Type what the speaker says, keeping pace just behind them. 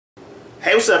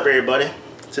Hey, what's up everybody?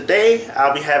 Today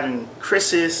I'll be having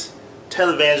Chris's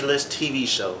televangelist TV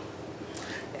show.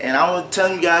 And I want to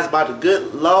tell you guys about the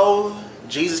good Lord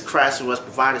Jesus Christ who has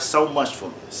provided so much for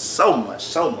me. So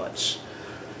much.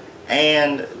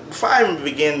 And before I even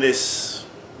begin this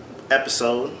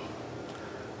episode,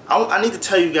 I need to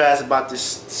tell you guys about this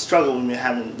struggle we've been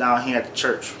having down here at the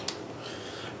church.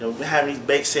 You know, we've been having these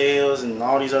bake sales and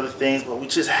all these other things, but we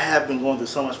just have been going through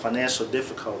so much financial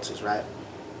difficulties, right?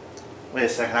 Wait a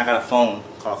second, I got a phone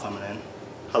call coming in.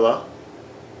 Hello?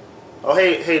 Oh,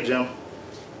 hey Jim.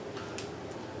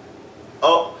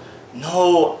 Oh,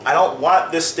 no, I don't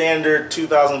want this standard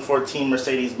 2014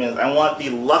 Mercedes-Benz. I want the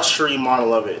luxury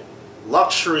model of it.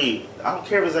 Luxury. I don't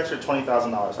care if it's extra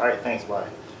 $20,000. Alright, thanks, bye.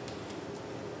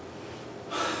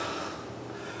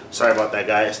 Sorry about that,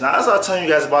 guys. Now, as I was telling you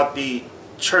guys about the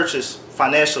church's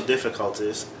financial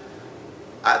difficulties,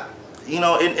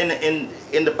 in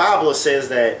the Bible it says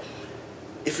that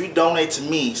if you donate to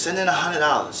me, send in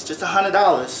 $100, just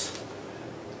 $100,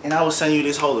 and I will send you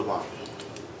this holy water.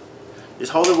 This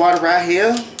holy water right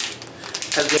here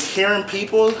has been curing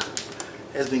people,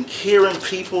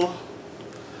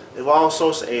 of all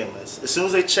sorts of ailments. As soon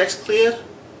as their checks cleared,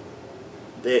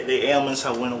 their ailments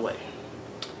have went away.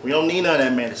 We don't need none of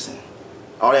that medicine,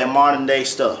 all that modern day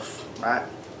stuff, right?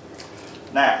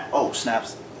 Now, oh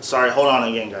snaps! Sorry, hold on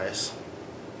again, guys.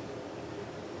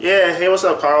 Yeah, hey, what's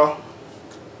up, Carl?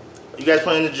 You guys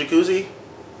playing the jacuzzi?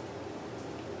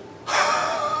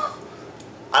 I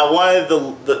wanted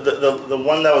the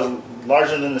one that was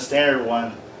larger than the standard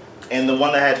one, and the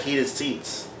one that had heated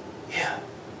seats. Yeah,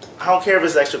 I don't care if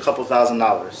it's extra couple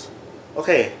 $1,000s.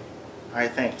 Okay, all right,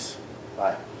 thanks.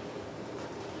 Bye.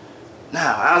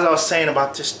 Now, as I was saying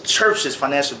about this church's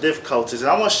financial difficulties, and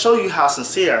I want to show you how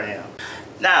sincere I am.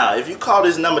 Now, if you call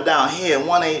this number down here,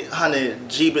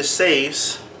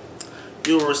 1-800-JEBUS-SAVES,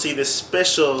 you will receive this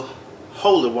special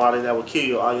holy water that will cure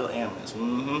you all your ailments.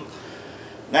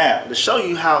 Now, to show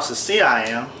you how sincere I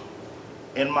am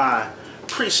in my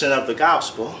preaching of the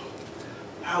gospel,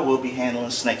 I will be handling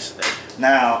snakes today.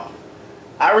 Now,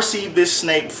 I received this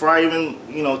snake before I even,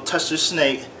 touched the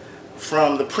snake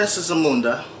from the Princess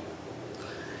Amunda.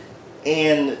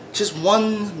 And just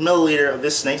 1 milliliter of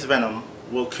this snake's venom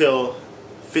will kill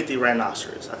 50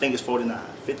 rhinoceros. I think it's 49,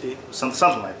 50,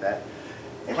 something like that.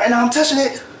 And right now I'm touching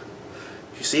it.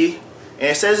 You see? And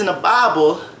it says in the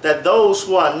Bible that those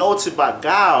who are anointed by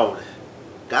God,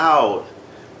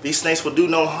 these snakes will do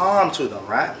no harm to them,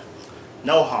 right?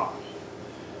 No harm.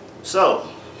 So,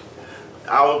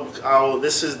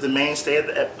 this is the mainstay of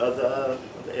the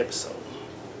episode.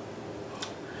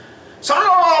 So, fucking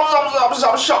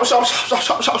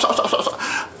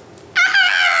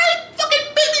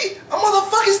bit me! A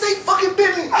motherfucking snake fucking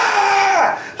bit me!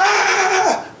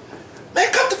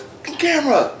 Man, cut the fucking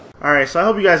camera! Alright, so I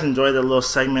hope you guys enjoyed that little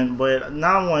segment, but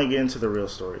now I want to get into the real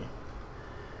story.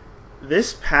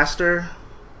 This pastor,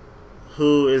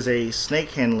 who is a snake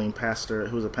handling pastor,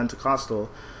 who's a Pentecostal,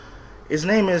 his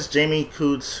name is Jamie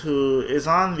Coots, who is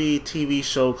on the TV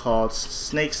show called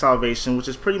Snake Salvation, which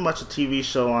is pretty much a TV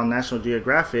show on National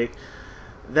Geographic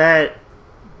that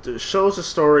shows the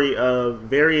story of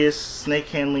various snake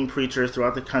handling preachers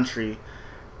throughout the country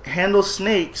handle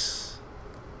snakes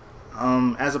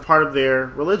as a part of their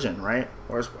religion, right?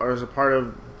 Or as a part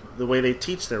of the way they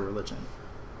teach their religion.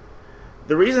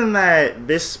 The reason that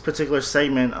this particular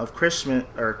segment of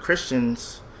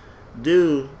Christians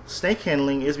do snake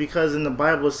handling is because in the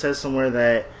Bible it says somewhere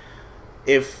that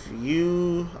if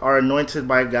you are anointed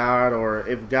by God, or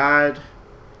if God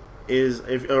is,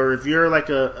 if you're like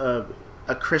a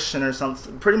Christian or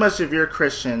something, pretty much if you're a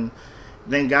Christian,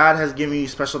 then God has given you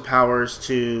special powers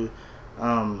to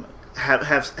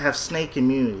have snake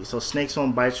immunity. So snakes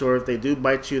won't bite you, or if they do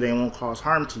bite you, they won't cause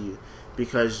harm to you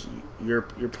because you're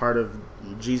part of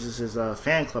Jesus's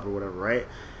fan club or whatever, right?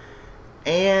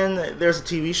 And there's a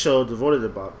TV show devoted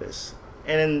about this.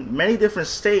 And in many different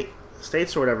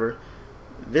states or whatever,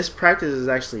 this practice is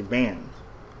actually banned.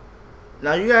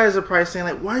 Now you guys are probably saying,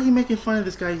 like, why are you making fun of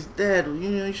this guy? He's dead.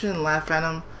 You shouldn't laugh at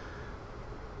him.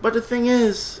 But the thing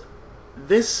is,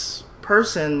 this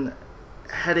person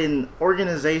had an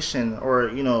organization, or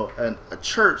a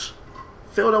church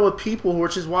filled up with people who were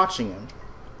just watching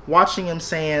him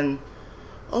saying,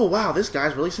 oh wow, this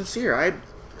guy's really sincere.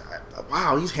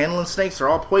 Wow, he's handling snakes. They're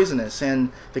all poisonous,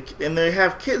 and they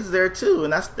have kids there too.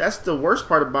 And that's the worst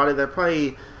part about it. That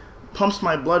probably pumps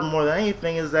my blood more than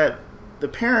anything, is that the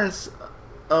parents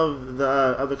of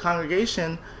the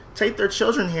congregation take their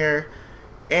children here,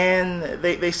 and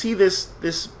they see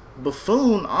this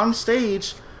buffoon on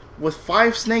stage with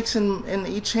 5 snakes in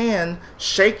each hand,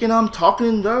 shaking them,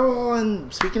 talking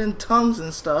and speaking in tongues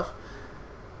and stuff.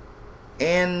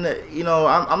 And you know,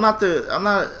 I'm not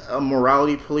a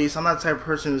morality police. I'm not the type of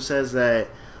person who says that,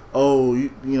 oh,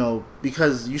 you know,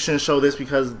 because you shouldn't show this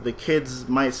because the kids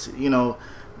might, you know,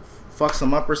 fucks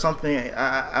them up or something.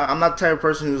 I'm not the type of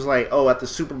person who's like, oh, at the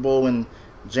Super Bowl when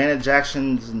Janet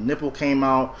Jackson's nipple came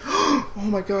out, oh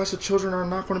my gosh, the children are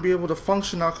not going to be able to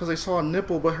function now because they saw a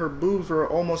nipple, but her boobs were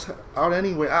almost out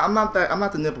anyway. I'm not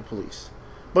the nipple police.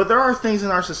 But there are things in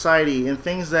our society and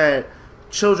things that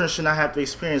children should not have to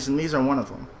experience, and these are one of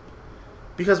them.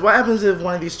 Because what happens if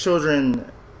one of these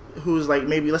children, who's like,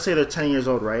 maybe, let's say they're 10 years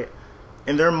old, right?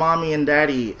 And their mommy and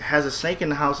daddy has a snake in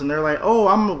the house, and they're like, oh,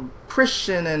 I'm a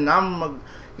Christian, and I'm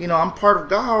part of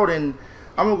God, and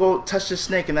I'm going to go touch this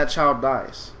snake, and that child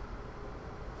dies.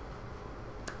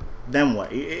 Then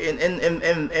what?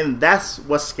 And that's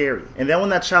what's scary. And then when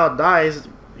that child dies,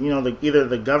 you know, either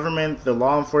the government, the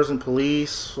law enforcement,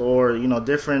 police, or, you know,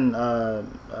 different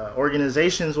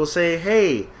organizations will say,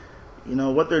 hey, you know,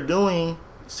 what they're doing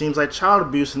seems like child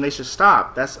abuse and they should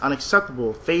stop. That's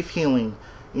unacceptable. Faith healing,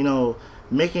 you know,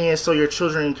 making it so your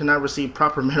children cannot receive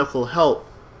proper medical help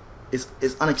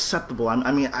is unacceptable.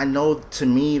 I mean, I know, to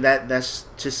me, that's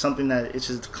just something that it's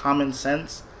just common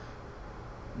sense.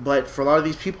 But for a lot of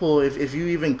these people, if you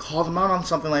even call them out on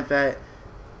something like that,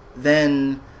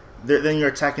 then you're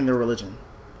attacking their religion.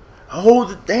 Oh,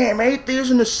 the damn atheists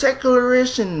and the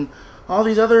secularists and all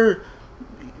these other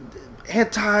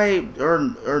anti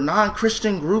or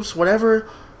non-Christian groups, whatever,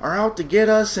 are out to get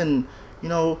us, and you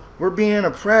know, we're being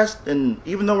oppressed, and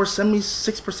even though we're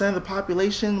 76% of the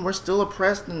population, we're still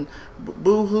oppressed and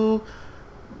boo-hoo.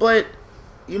 But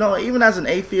you know, even as an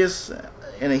atheist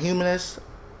and a humanist,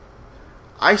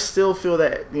 I still feel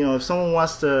that, you know, if someone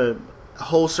wants to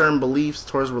hold certain beliefs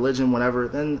towards religion, whatever,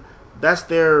 then that's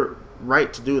their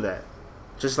right to do that.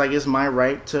 Just like it's my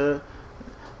right to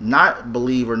not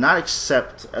believe or not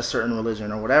accept a certain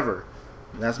religion or whatever.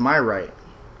 That's my right.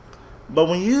 But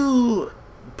when you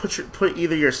put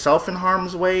either yourself in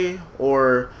harm's way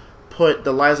or put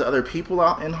the lives of other people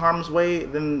out in harm's way,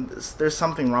 then there's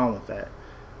something wrong with that.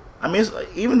 I mean,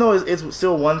 even though it's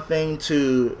still one thing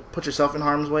to put yourself in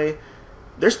harm's way,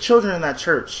 there's children in that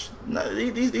church.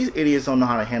 These idiots don't know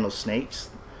how to handle snakes.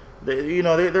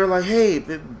 They're like, hey,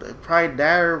 probably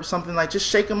dad or something, like, just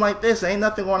shake them like this. Ain't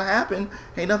nothing going to happen.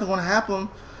 Ain't nothing going to happen.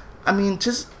 I mean,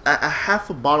 just a half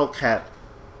a bottle cap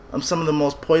of some of the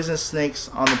most poisonous snakes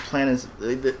on the planet,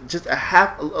 just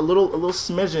a little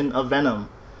smidgen of venom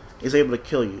is able to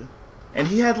kill you. And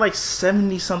he had like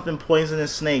 70-something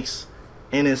poisonous snakes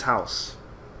in his house.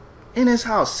 In his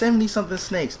house, 70-something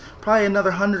snakes. Probably another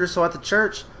 100 or so at the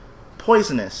church.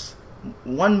 Poisonous.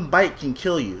 One bite can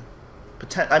kill you.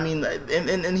 I mean,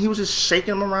 and he was just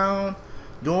shaking them around,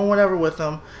 doing whatever with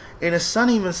them. And his son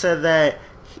even said that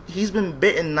he's been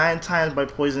bitten 9 times by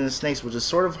poisonous snakes, which is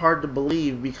sort of hard to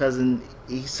believe, because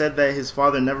he said that his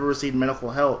father never received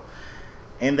medical help.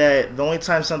 And that the only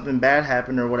time something bad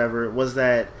happened or whatever was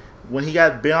that when he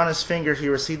got bit on his finger, he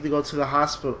refused to go to the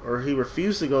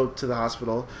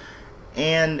hospital,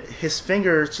 and his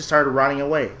fingers just started rotting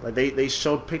away. Like they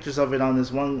showed pictures of it on this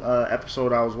one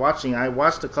episode I was watching. I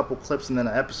watched a couple clips and then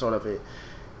an episode of it,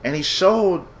 and he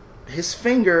showed his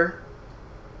finger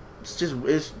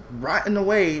it's rotting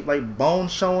away, like bone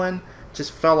showing,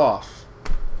 just fell off.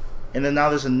 And then now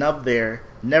there's a nub there.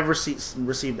 Never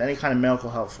received any kind of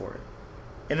medical help for it.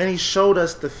 And then he showed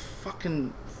us the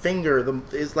fucking finger.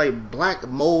 It's like black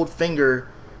mold finger,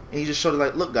 and he just showed it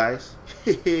like, look guys,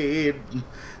 you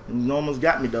almost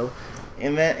got me though.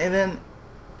 And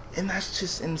that's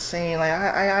just insane. Like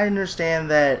I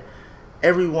understand that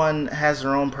everyone has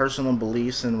their own personal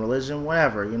beliefs in religion,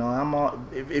 whatever. You know,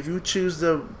 if you choose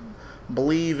to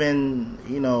believe in,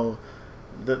 you know,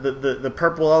 the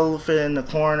purple elephant in the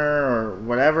corner or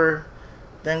whatever,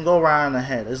 then go right on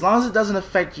ahead. As long as it doesn't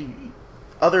affect you,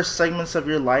 other segments of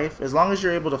your life, as long as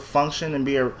you're able to function and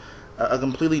be a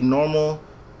completely normal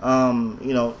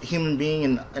you know, human being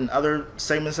in other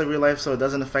segments of your life, so it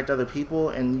doesn't affect other people,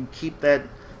 and you keep that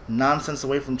nonsense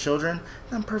away from children,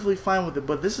 I'm perfectly fine with it.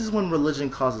 But this is when religion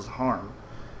causes harm.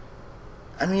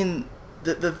 I mean,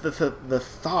 the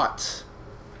thought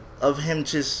of him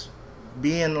just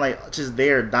being like just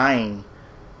there dying,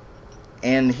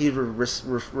 and he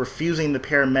refusing the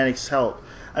paramedics help.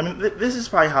 I mean, this is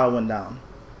probably how it went down.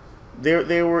 He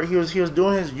was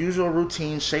doing his usual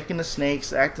routine, shaking the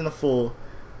snakes, acting a fool.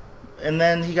 And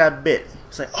then he got bit.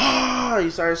 He's like, oh,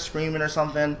 he started screaming or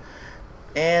something.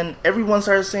 And everyone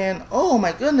started saying, oh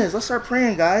my goodness, let's start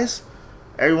praying, guys.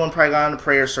 Everyone probably got in a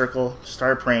prayer circle,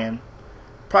 started praying.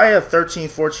 probably a 13,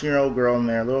 14-year-old girl in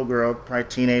there, little girl, probably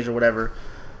teenage or whatever,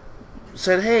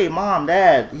 said, "Hey, Mom,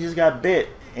 Dad, he just got bit,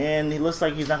 and he looks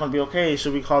like he's not going to be okay.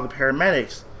 Should we call the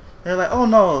paramedics?" They're like, "Oh,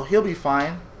 no, he'll be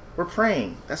fine. We're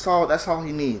praying. That's all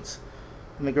he needs."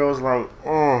 And the girl was like,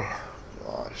 "Oh,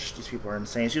 gosh, these people are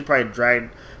insane." She was probably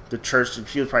dragged to church.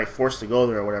 She was probably forced to go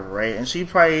there or whatever, right? And she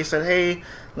probably said, "Hey,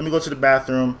 let me go to the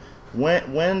bathroom." Went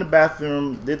in the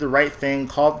bathroom, did the right thing,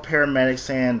 called the paramedics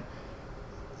saying,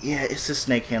 "Yeah, it's a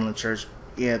snake handling church.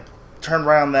 Yeah, turn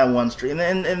right on that one street."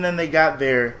 And then they got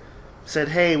there, said,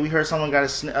 "Hey, we heard someone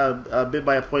got bit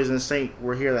by a poisonous snake.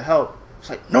 We're here to help." It's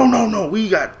like, no, we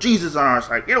got Jesus on our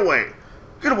side. Get away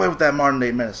with that modern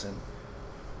day medicine.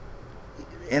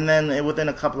 And then within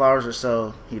a couple hours or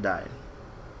so, he died.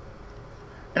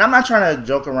 And I'm not trying to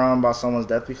joke around about someone's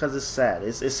death because it's sad.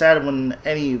 It's sad when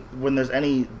there's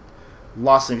any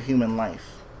loss of human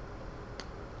life.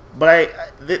 But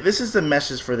this is the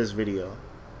message for this video.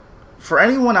 For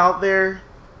anyone out there,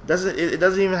 it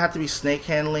doesn't even have to be snake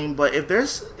handling, but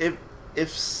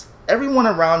if everyone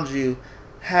around you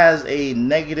has a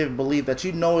negative belief that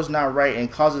you know is not right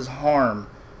and causes harm,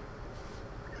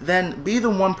 then be the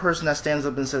one person that stands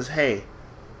up and says, "Hey,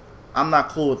 I'm not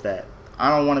cool with that. I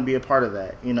don't want to be a part of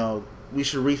that. You know, we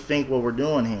should rethink what we're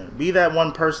doing here." Be that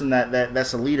one person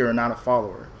that's a leader and not a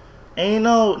follower. And you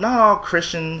know, not all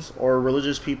Christians or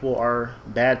religious people are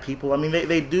bad people. I mean,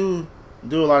 they do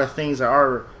a lot of things that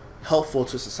are helpful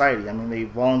to society. I mean, they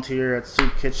volunteer at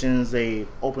soup kitchens, they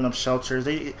open up shelters.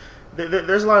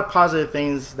 There's a lot of positive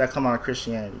things that come out of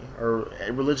Christianity or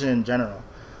religion in general.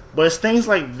 But it's things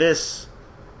like this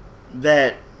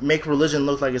that make religion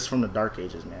look like it's from the Dark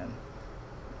Ages, man.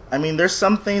 I mean, there's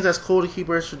some things that's cool to keep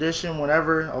as tradition,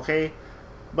 whatever, okay?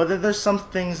 But then there's some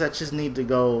things that just need to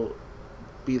go,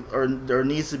 or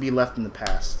needs to be left in the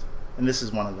past. And this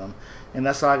is one of them. And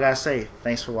that's all I gotta say.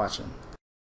 Thanks for watching.